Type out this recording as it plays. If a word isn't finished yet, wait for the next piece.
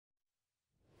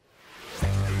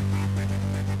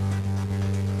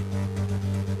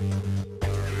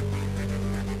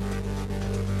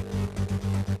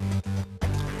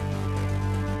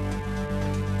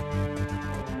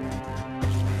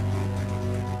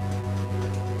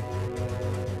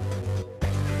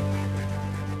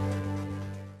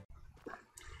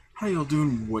How y'all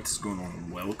doing? What's going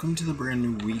on? Welcome to the brand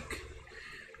new week.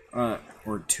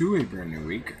 Or to a brand new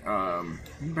week. I'm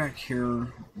back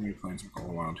here. We're playing some Call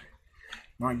of Wild.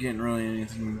 Not getting really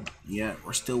anything yet.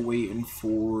 We're still waiting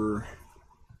for...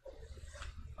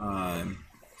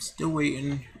 still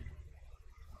waiting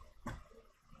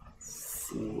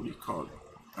for, what do you call it?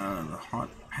 The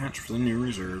hot patch for the new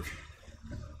reserve.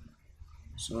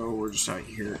 So we're just out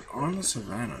here on the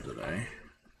savannah today.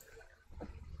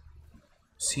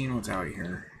 Seeing what's out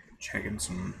here. Checking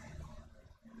some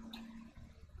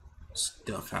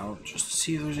stuff out just to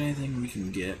see if there's anything we can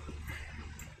get.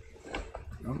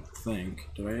 I don't think.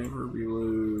 Did I ever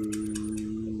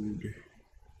reload?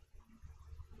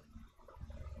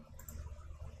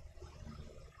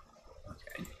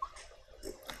 Okay.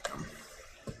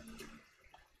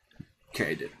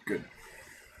 Okay, I did. Good.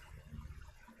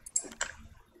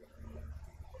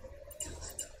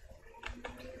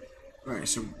 Alright,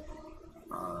 so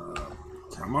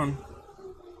come on.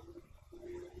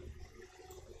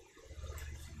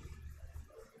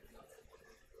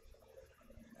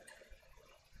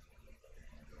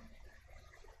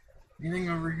 Anything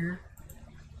over here?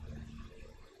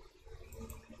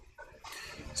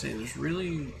 Say, there's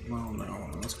really... well, no.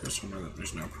 Let's go somewhere that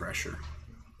there's no pressure.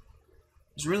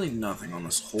 There's really nothing on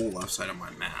this whole left side of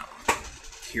my map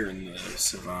here in the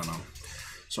savannah.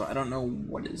 So I don't know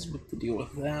what is with the deal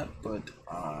with that, but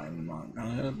I'm not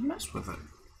gonna mess with it.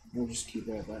 We'll just keep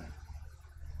it at that.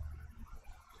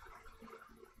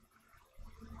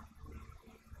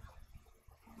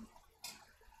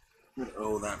 But,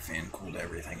 oh, that fan cooled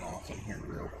everything off in here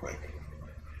real quick.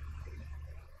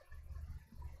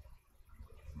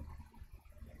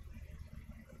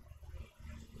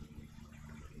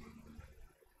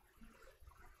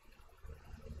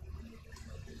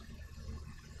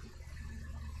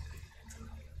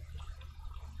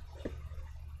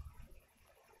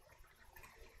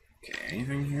 Okay,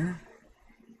 anything here?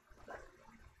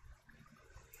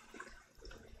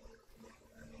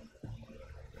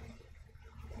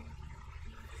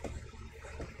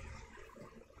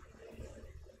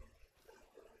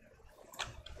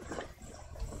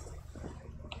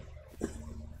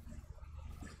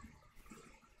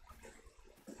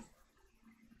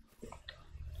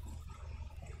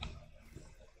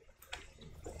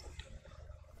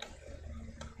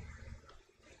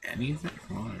 Anything?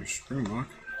 Oh, there's Springbuck.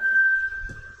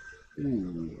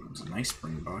 Ooh, it's a nice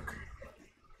Springbuck.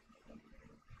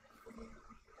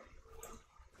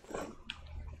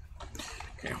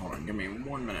 Okay, hold on, give me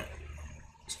 1 minute.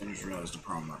 So I just realized a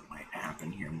problem that might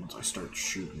happen here once I start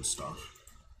shooting stuff.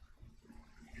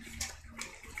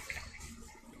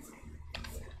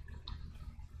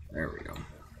 There we go.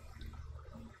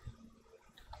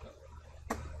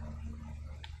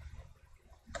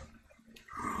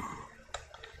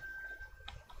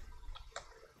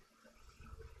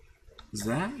 Is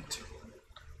that?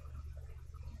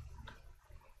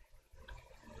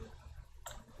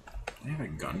 Do I have a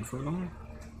gun for them?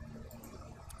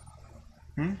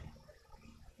 Hmm?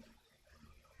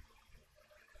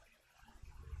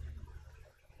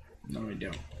 No, I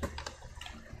don't.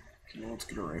 Okay, let's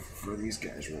get a rifle for these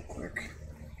guys real quick.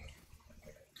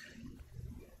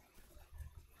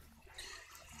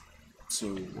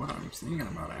 So what I'm thinking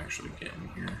about actually getting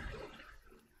here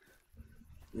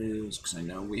is, because I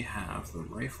know we have the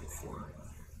rifle for it,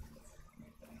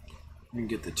 we can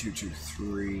get the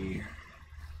 223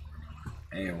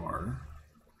 AR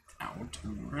out,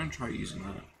 and we're going to try using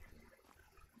that.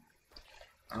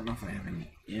 I don't know if I have any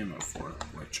ammo for it,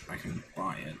 which I can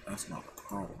buy it, that's not a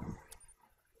problem.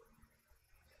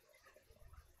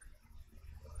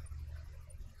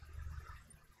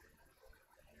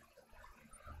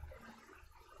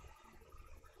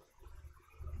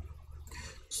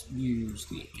 Let's use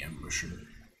the ambusher.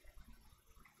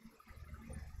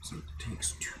 So it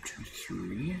takes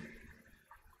 223.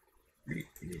 Right,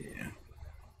 yeah.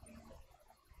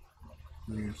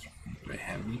 Do I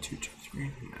have any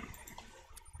 223? No.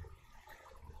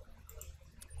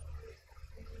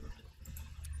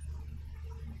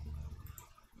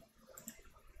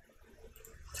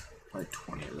 Probably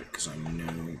 20 of it, because I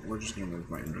know we're just going to move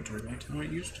my inventory back to how it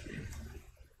used to be.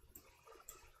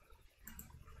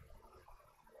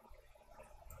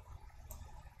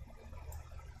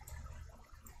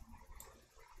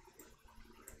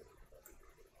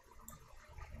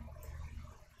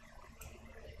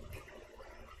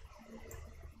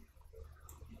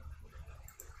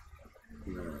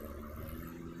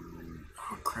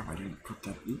 Oh crap, I didn't put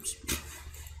that. Oops.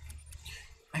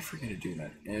 I forget to do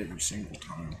that every single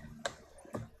time.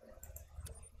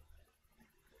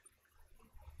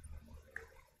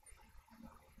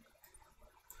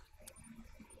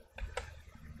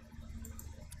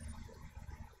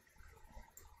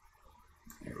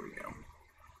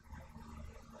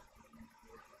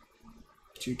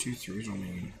 223s will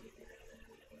mean.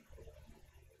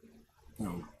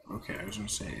 Oh, okay, I was gonna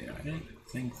say, I didn't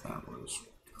think that was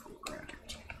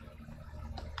correct.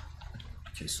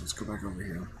 Okay, so let's go back over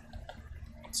here.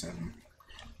 7.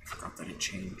 I forgot that it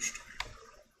changed.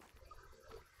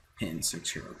 Hitting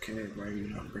 6 here, okay, why are you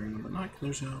not bringing the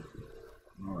binoculars out?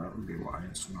 Well, that would be why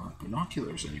it's not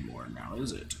binoculars anymore now,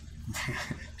 is it?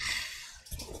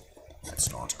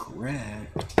 That's not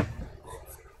correct.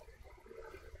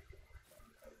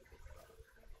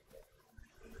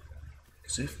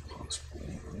 Because if possible,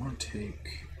 I want to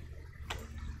take...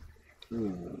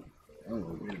 Ooh.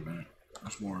 Oh, wait a minute.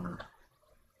 There's more...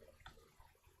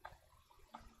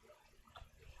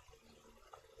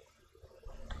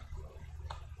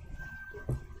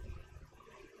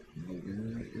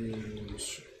 There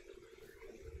is...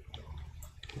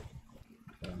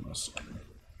 Almost...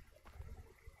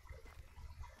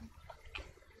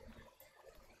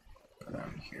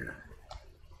 Down here.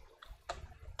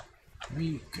 Where are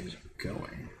you guys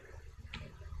going?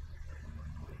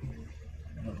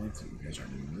 I don't like that you guys are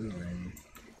moving.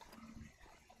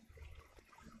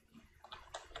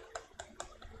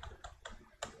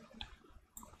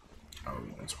 Oh,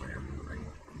 that's why you're moving.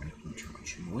 I'm making too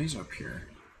much noise up here.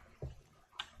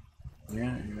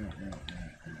 Yeah.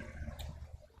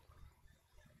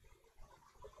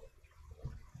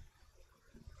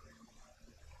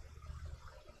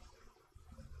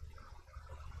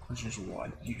 Question is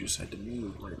what? You just had to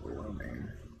move right below me.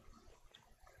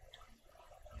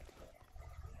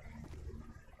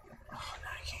 Oh,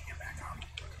 now I can't get back up.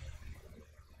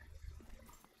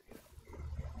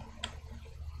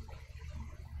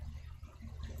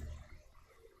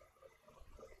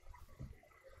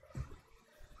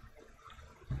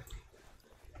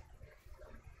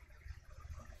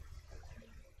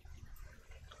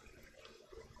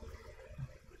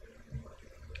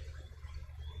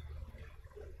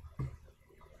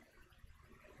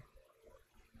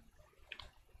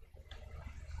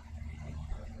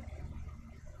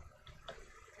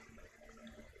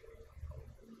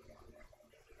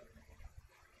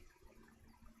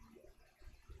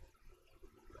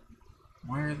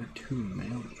 Why are the 2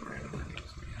 males right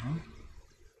underneath me, huh?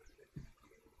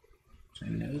 So I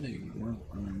know they weren't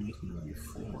underneath me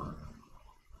before.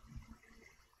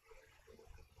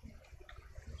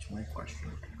 That's my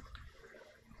question.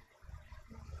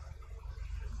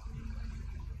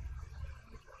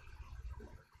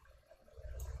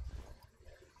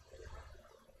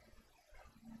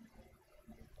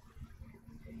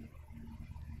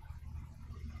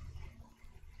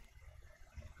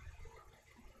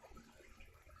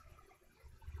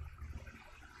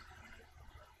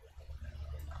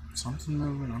 Something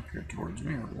moving up here towards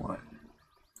me or what?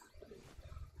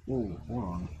 Whoa, hold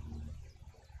on.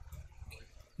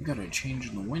 We got a change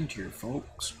in the wind here,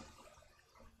 folks.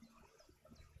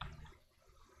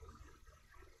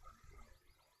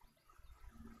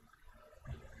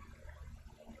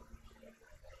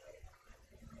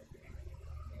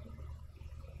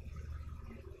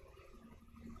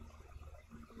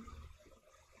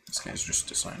 This guy's just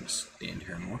deciding to stand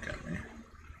here and look at me.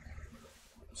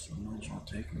 So I might as well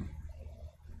take him.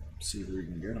 See if we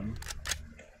can get him.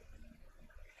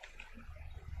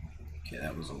 Okay,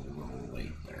 that was a little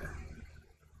late there.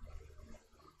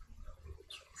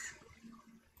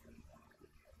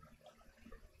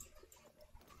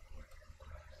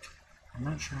 I'm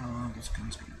not sure how long this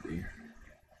gun's gonna be.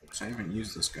 Because I haven't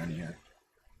used this gun yet.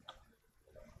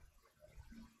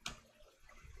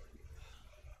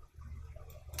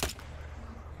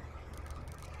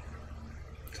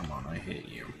 Come on, I hit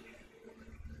you.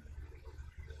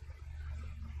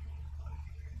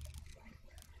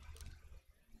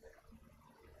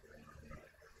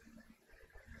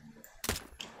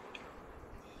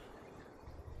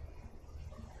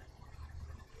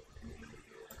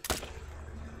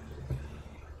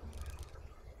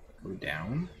 Go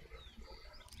down,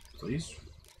 please.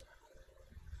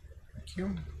 Thank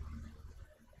you.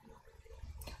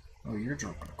 Oh, you're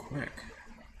dropping quick.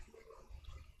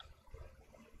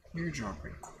 You're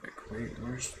dropping quick. Wait,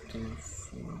 where's the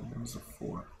 4? Where's the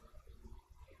 4?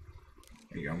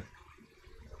 There you go.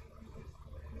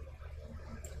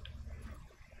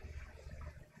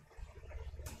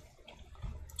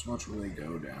 Let's watch where they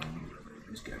go down.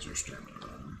 These guys are starting to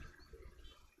run.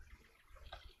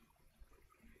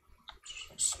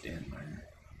 Just stand there.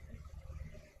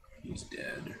 He's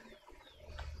dead.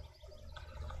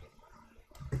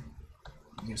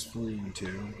 I guess fleeing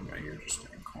too. Yeah, you're just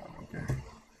staying calm, okay?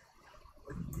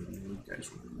 You guys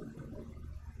will.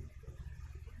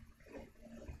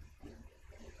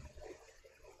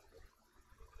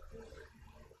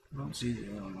 Well, Let's see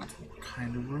the other ones. What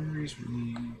kind of rarities we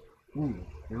need? Ooh,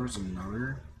 there was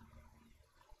another.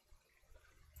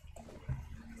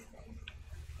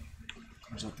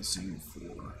 Or is that the same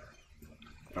four?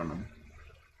 I don't know.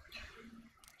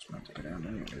 Just about to go down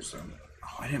anyways, though.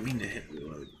 Oh, I didn't mean to hit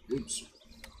reload. Oops.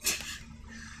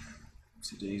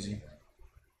 Oopsie daisy.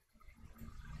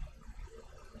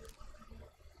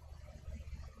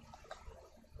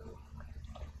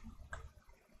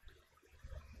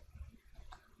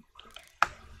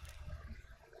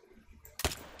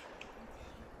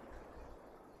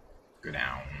 Go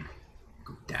down.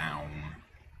 Go down.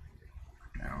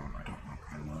 Down. I don't know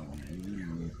if I know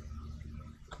you.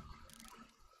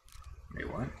 Wait,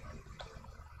 what?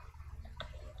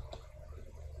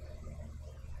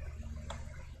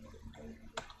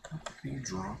 Are you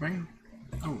dropping?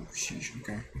 Oh, sheesh,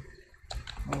 okay.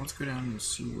 Well, let's go down and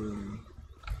see where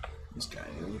this guy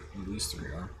is. These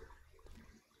three are.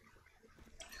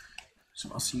 So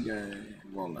I'll see you guys.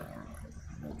 Well, no.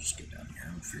 We'll just get down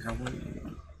here and figure out what we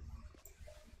want.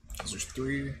 Because there's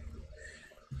three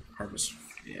harvest.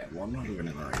 Yeah, well, I'm not even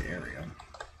in the right area.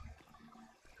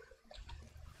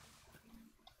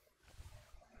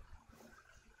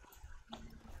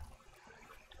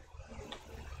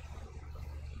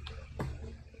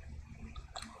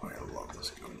 Oh, I love this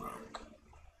gun now.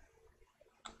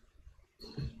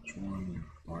 There's one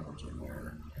bottles in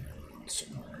there, and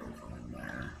somewhere over in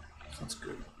there. So that's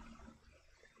good.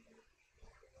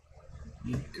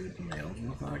 Need good males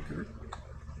with that good.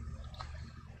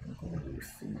 I'm going to do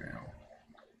female.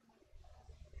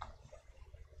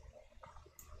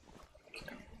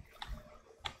 Okay.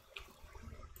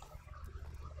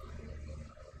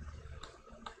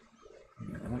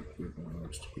 Yeah, that good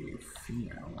males to be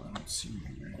female. I don't see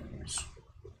any males.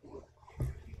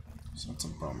 So that's a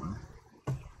bummer.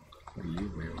 What are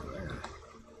you way over there?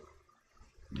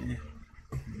 Yeah.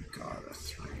 You got a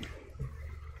 3. I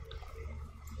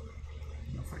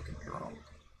don't know if I can drop.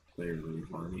 They really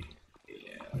party.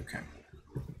 Yeah, okay.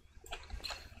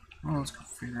 Well, let's go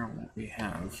figure out what we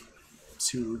have.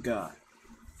 See what we got.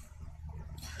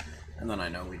 And then I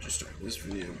know we just started this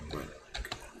video, but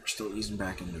we're still easing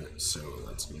back into it, so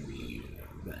that's going to be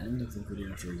the end of the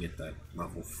video after we get that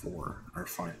level 4, or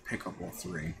pick up all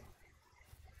 3.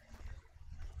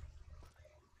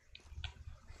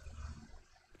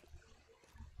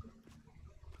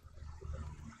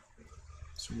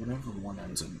 So whatever one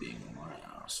ends up being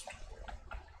last.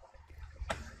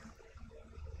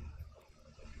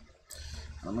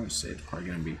 I'm going to say it's probably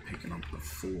going to be picking up the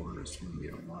 4 is going to be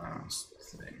the last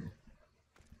thing.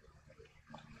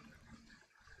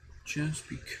 Just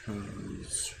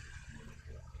because...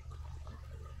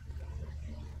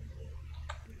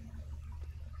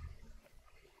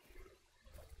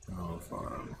 of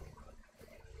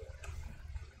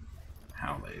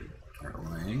how they are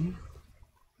laying.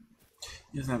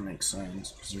 If that makes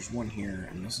sense, because there's one here,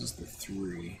 and this is the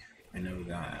 3. I know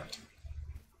that.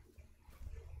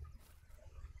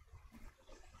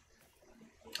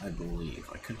 I believe.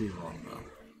 I could be wrong, though.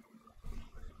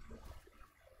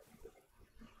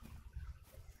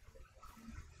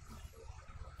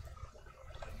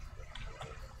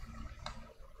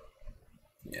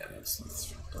 Yeah, that's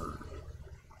the 3rd.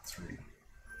 3. Okay,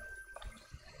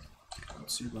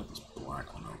 let's see about this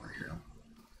black one over here.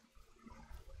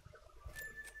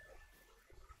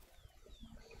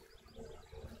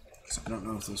 I don't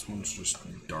know if this one's just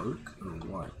dark or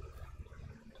what.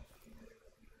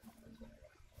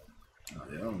 Oh,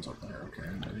 the other one's up there. Okay,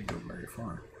 I didn't go very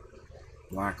far.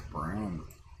 Black, brown.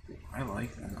 I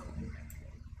like that one.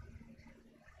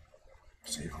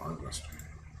 Save harvest.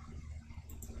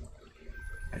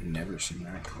 I've never seen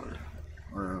that color.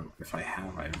 Or if I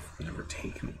have, I've never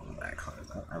taken one of that color.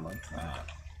 I like that.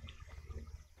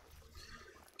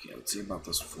 Okay, let's see about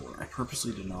this 4. I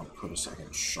purposely did not put a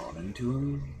second shot into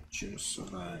him, just so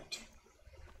that,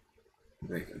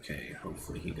 like, okay,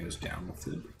 hopefully he goes down with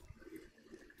it.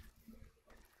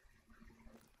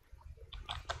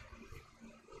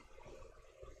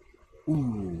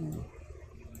 Ooh.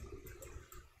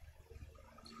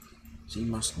 So you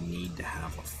must need to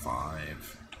have a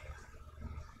 5,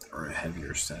 or a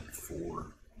heavier set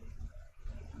 4.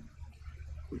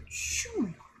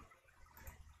 Shoo.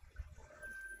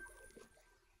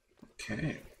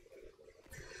 Okay,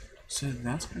 so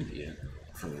that's going to be it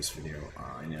for this video.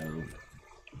 I know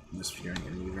this video ain't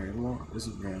going to be very long. This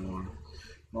is very long.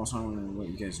 But also, I want to let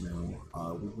you guys know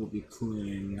we will be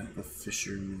playing the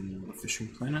Fishing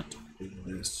Planet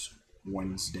this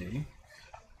Wednesday,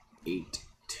 8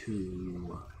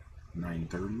 to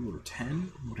 9:30 or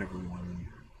 10, whatever one,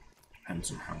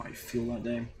 depends on how I feel that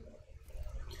day.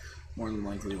 More than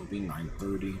likely, it'll be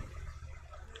 9:30.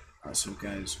 So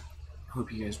guys, I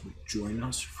hope you guys will join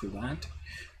us for that.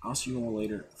 I'll see you all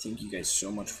later. Thank you guys so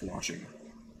much for watching.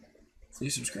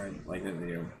 Please subscribe, like that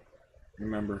video.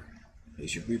 Remember,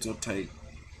 lace your boots up tight.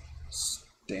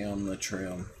 Stay on the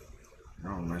trail.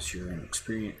 Unless you're an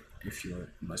experience,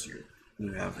 unless you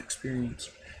have experience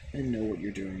and know what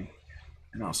you're doing.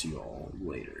 And I'll see you all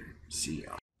later. See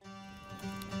ya.